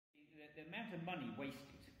the amount of money wasted,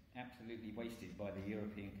 absolutely wasted by the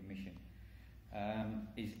European Commission,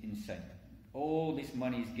 is insane. All this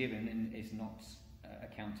money is given and is not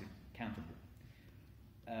accountable.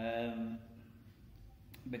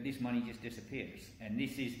 But this money just disappears, and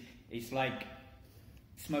it's like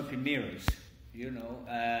smoke and mirrors. You know,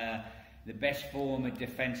 the best form of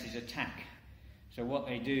defence is attack. So what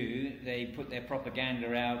they do, they put their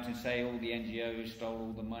propaganda out and say all the NGOs stole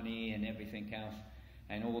all the money and everything else,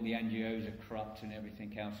 and all the NGOs are corrupt and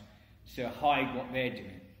everything else, to hide what they're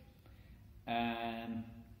doing.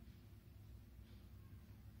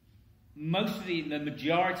 The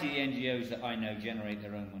majority of the NGOs that I know generate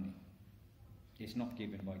their own money. It's not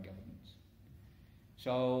given by governments.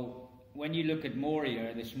 So when you look at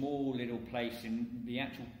Moria, the small little place, in the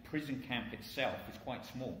actual prison camp itself is quite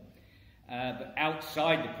small. But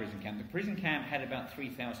outside the prison camp had about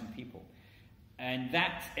 3,000 people. And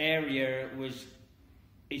that area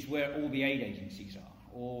is where all the aid agencies are.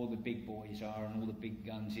 All the big boys are and all the big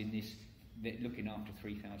guns in this, looking after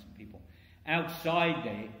 3,000 people. Outside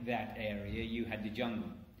that area, you had the jungle,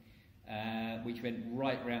 which went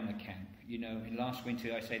right round the camp. You know, in last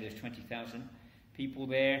winter, I say there's 20,000 people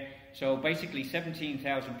there. So basically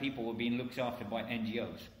 17,000 people were being looked after by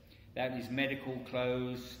NGOs. That is medical,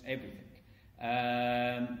 clothes, everything.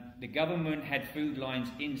 The government had food lines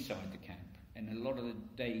inside the camp, and a lot of the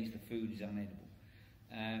days the food is unedible.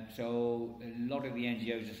 So a lot of the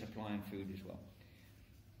NGOs are supplying food as well.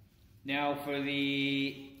 Now, for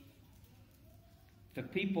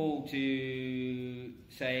people to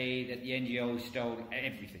say that the NGOs stole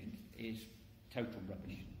everything is total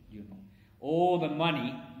rubbish, you know. All the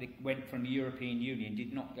money that went from the European Union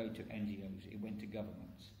did not go to NGOs, it went to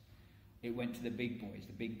governments. It went to the big boys,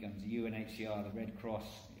 the big guns, the UNHCR, the Red Cross,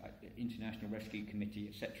 the International Rescue Committee,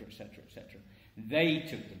 etc., etc., etc. They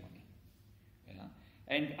took the money. Yeah?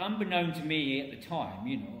 And unbeknown to me at the time,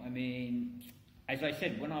 you know, I mean, as I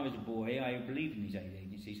said, when I was a boy, I believed in these aid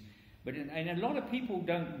agencies. And a lot of people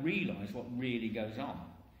don't realise what really goes on.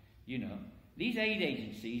 You know, these aid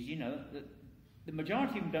agencies, you know, the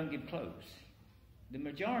majority of them don't give clothes. The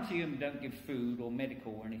majority of them don't give food or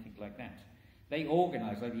medical or anything like that. They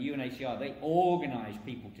organise, like the UNHCR, they organise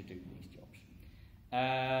people to do these jobs.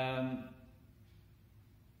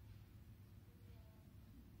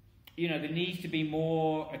 You know, there needs to be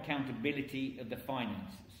more accountability of the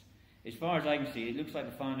finances. As far as I can see, it looks like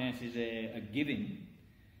the finances are given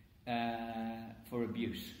for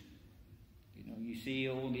abuse. You know, you see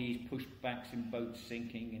all these pushbacks and boats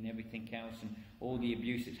sinking and everything else, and all the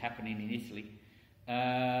abuse that's happening in Italy,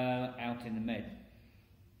 out in the Med.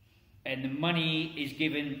 And the money is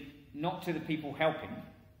given not to the people helping,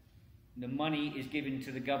 the money is given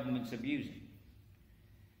to the governments abusing.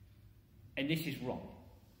 And this is wrong.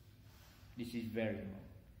 This is very wrong.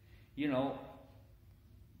 You know,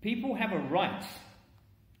 people have a right.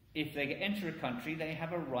 If they enter a country, they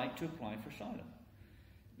have a right to apply for asylum.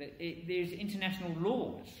 There's international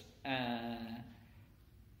laws. And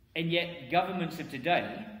yet governments of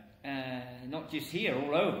today, not just here,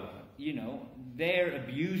 all over, you know, they're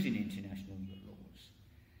abusing international laws.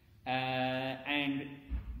 And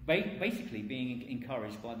basically being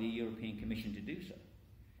encouraged by the European Commission to do so.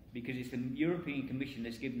 Because it's the European Commission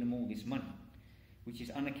that's given them all this money, which is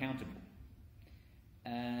unaccountable.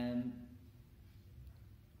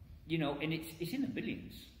 You know, and it's in the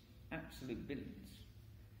billions, absolute billions.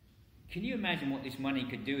 Can you imagine what this money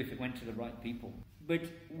could do if it went to the right people? But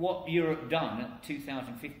what Europe done at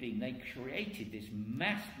 2015, they created this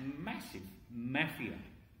massive mafia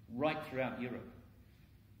right throughout Europe.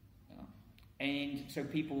 And so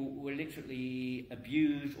people were literally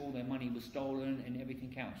abused, all their money was stolen and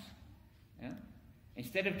everything else. Yeah?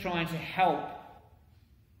 Instead of trying to help,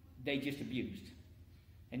 they just abused.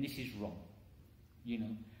 And this is wrong. You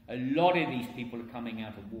know, a lot of these people are coming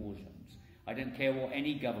out of war zones. I don't care what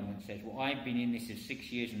any government says. Well, I've been in this for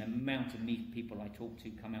 6 years, and the amount of people I talk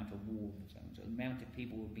to come out of war zones, the amount of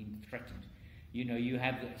people who have been threatened. You know, you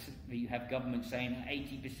have governments saying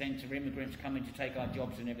 80% of immigrants coming to take our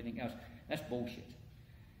jobs and everything else. That's bullshit.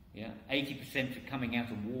 Yeah, 80% are coming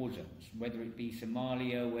out of war zones, whether it be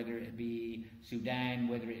Somalia, whether it be Sudan,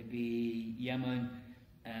 whether it be Yemen,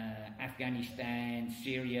 Afghanistan,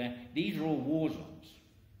 Syria. These are all war zones.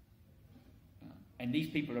 And these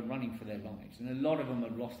people are running for their lives, and a lot of them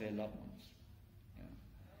have lost their loved ones. Yeah.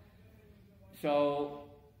 So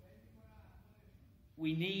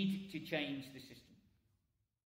we need to change the system.